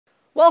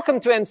Welcome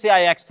to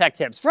MCIX Tech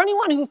Tips. For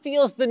anyone who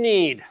feels the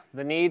need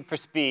for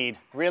speed,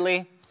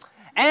 really,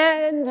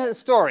 and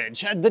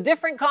storage, the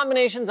different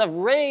combinations of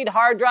RAID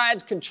hard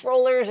drives,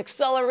 controllers,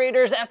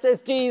 accelerators,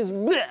 SSDs,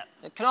 bleh,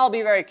 it can all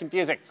be very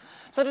confusing.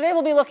 So today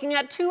we'll be looking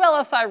at two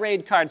LSI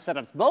RAID card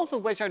setups, both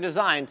of which are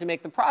designed to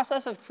make the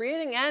process of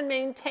creating and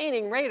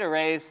maintaining RAID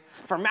arrays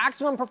for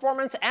maximum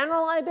performance and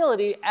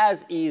reliability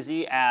as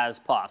easy as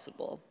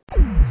possible.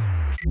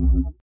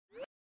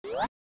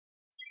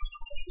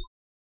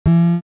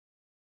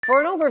 For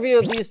an overview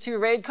of these two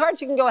RAID cards,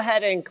 you can go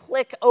ahead and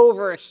click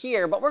over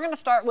here, but we're going to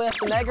start with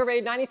the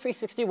MegaRAID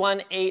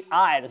 9361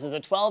 8i. This is a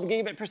 12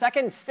 gigabit per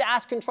second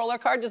SAS controller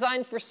card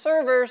designed for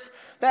servers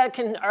that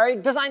are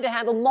designed to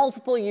handle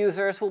multiple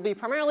users who will be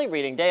primarily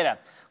reading data.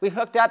 We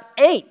hooked up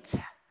 8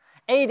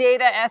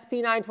 ADATA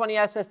SP920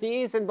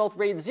 SSDs in both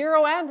RAID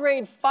 0 and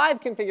RAID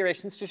 5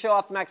 configurations to show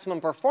off the maximum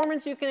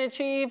performance you can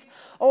achieve,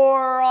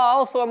 or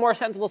also a more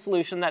sensible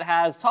solution that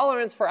has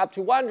tolerance for up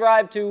to one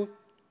drive to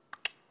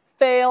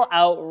fail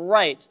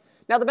outright.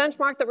 Now the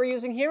benchmark that we're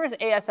using here is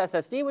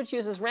ASSSD, which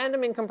uses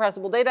random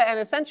incompressible data, and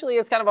essentially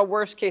is kind of a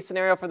worst case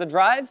scenario for the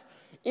drives.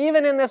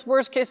 Even in this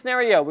worst case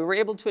scenario, we were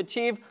able to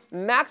achieve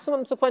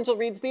maximum sequential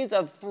read speeds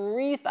of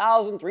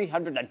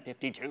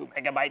 3,352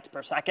 megabytes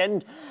per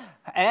second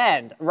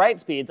and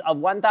write speeds of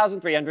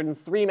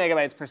 1,303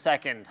 megabytes per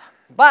second.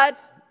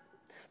 But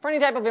for any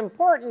type of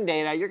important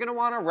data, you're going to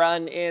want to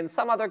run in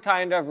some other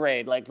kind of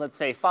RAID, like let's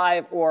say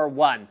 5 or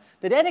 1.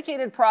 The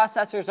dedicated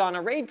processors on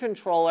a RAID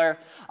controller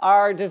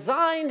are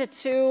designed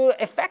to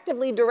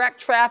effectively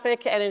direct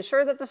traffic and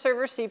ensure that the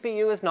server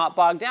CPU is not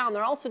bogged down.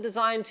 They're also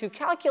designed to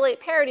calculate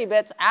parity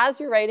bits as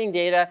you're writing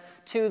data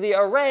to the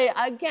array,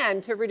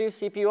 again, to reduce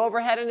CPU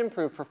overhead and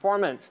improve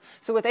performance.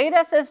 So with 8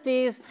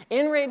 SSDs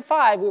in RAID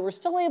 5, we were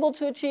still able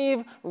to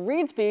achieve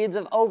read speeds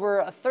of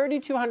over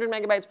 3,200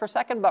 megabytes per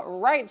second, but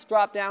writes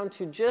dropped down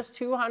to just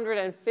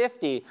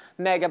 250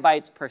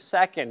 megabytes per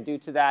second due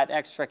to that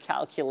extra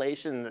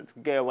calculation that's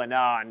going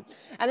on.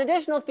 An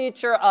additional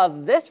feature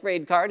of this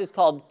RAID card is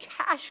called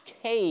Cache,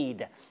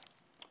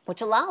 which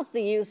allows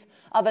the use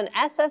of an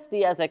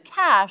SSD as a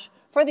cache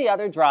for the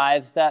other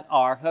drives that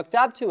are hooked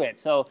up to it.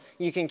 So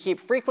you can keep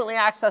frequently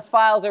accessed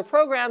files or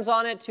programs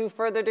on it to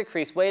further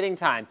decrease waiting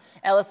time.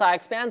 LSI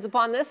expands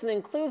upon this and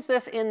includes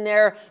this in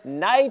their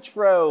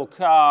Nytro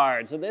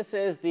card. So this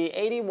is the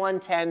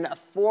 8110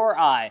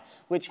 4i,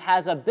 which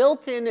has a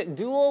built-in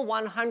dual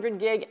 100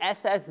 gig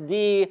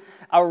SSD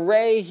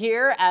array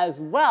here, as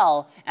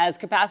well as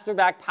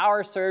capacitor-backed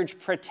power surge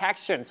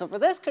protection. So for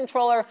this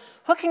controller,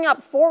 hooking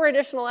up 4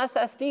 additional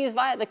SSDs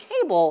via the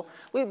cable,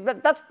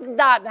 that's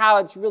not how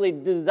it's really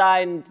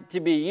designed to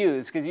be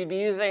used, because you'd be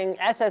using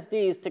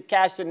SSDs to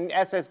cache an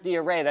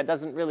SSD array. That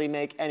doesn't really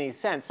make any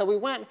sense. So we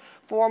went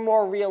for a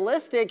more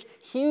realistic,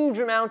 huge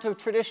amount of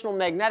traditional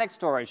magnetic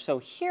storage. So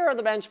here are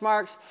the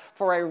benchmarks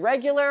for a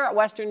regular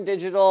Western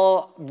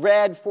Digital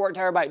RED 4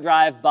 terabyte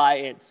drive by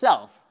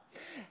itself.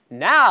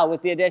 Now,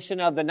 with the addition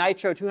of the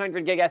Nytro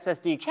 200 gig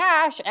SSD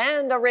cache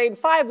and a RAID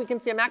 5, we can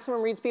see a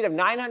maximum read speed of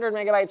 900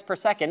 megabytes per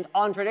second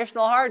on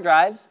traditional hard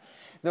drives.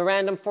 The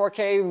random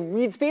 4K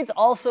read speeds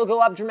also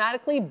go up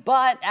dramatically,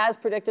 but as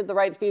predicted, the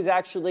write speeds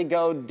actually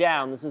go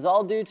down. This is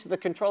all due to the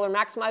controller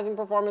maximizing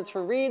performance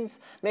for reads,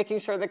 making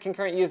sure that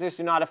concurrent users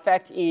do not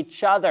affect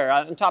each other.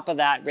 On top of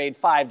that, RAID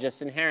 5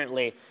 just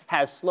inherently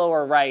has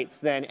slower writes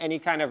than any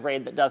kind of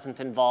RAID that doesn't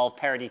involve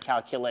parity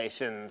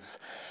calculations.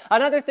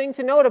 Another thing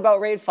to note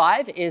about RAID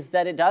 5 is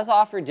that it does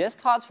offer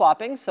disk hot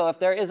swapping, so if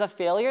there is a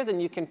failure,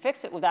 then you can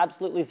fix it with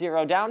absolutely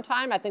zero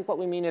downtime. I think what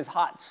we mean is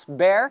hot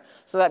spare,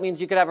 so that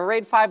means you could have a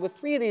RAID 5 with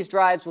 3 of these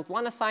drives with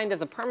one assigned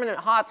as a permanent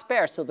hot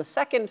spare. So the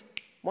second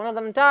one of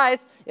them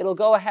dies, it'll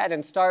go ahead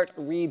and start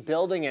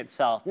rebuilding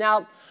itself.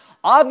 Now,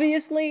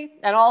 obviously,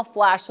 an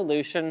all-flash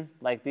solution,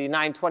 like the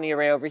 920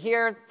 array over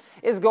here,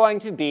 is going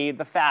to be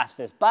the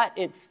fastest, but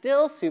it's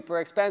still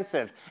super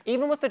expensive.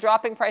 Even with the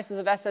dropping prices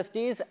of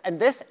SSDs, and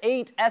this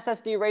 8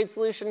 SSD RAID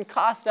solution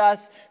cost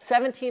us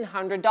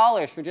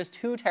 $1,700 for just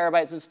 2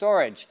 terabytes of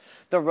storage.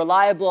 The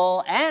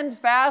reliable and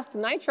fast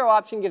Nytro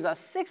option gives us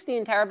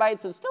 16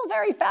 terabytes of still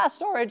very fast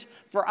storage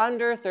for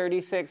under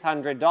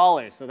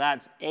 $3,600. So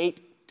that's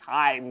 8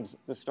 times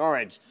the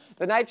storage.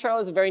 The Nytro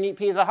is a very neat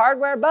piece of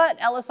hardware, but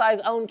LSI's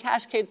own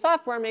Cache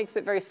software makes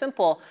it very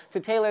simple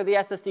to tailor the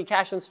SSD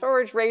cache and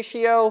storage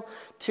ratio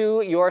to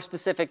your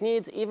specific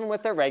needs, even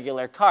with their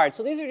regular card.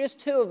 So these are just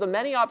 2 of the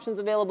many options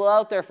available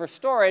out there for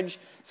storage.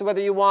 So whether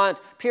you want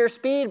pure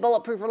speed,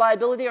 bulletproof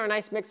reliability, or a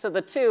nice mix of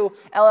the 2,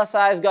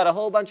 LSI's got a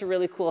whole bunch of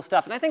really cool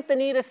stuff. And I think the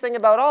neatest thing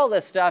about all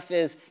this stuff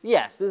is,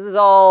 yes, this is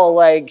all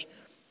like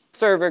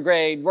server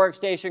grade,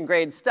 workstation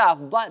grade stuff,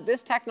 but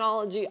this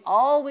technology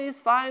always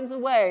finds a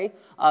way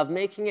of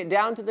making it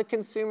down to the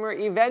consumer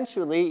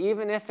eventually,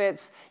 even if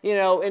it's, you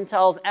know,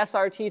 Intel's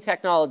SRT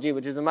technology,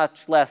 which is a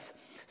much less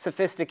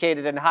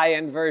sophisticated and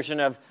high-end version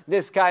of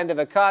this kind of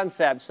a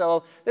concept.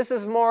 So this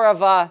is more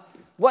of a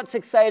what's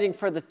exciting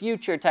for the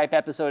future type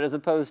episode, as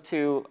opposed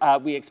to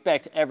we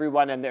expect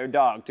everyone and their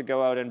dog to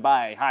go out and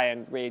buy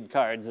high-end RAID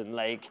cards and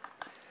like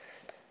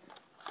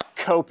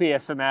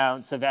copious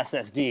amounts of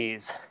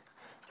SSDs,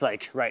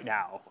 like right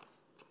now.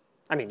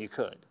 I mean, you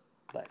could,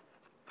 but.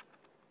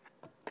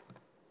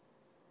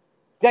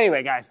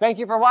 Anyway, guys, thank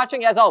you for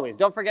watching. As always,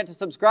 don't forget to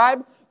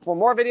subscribe for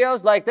more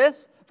videos like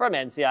this from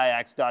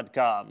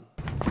ncix.com.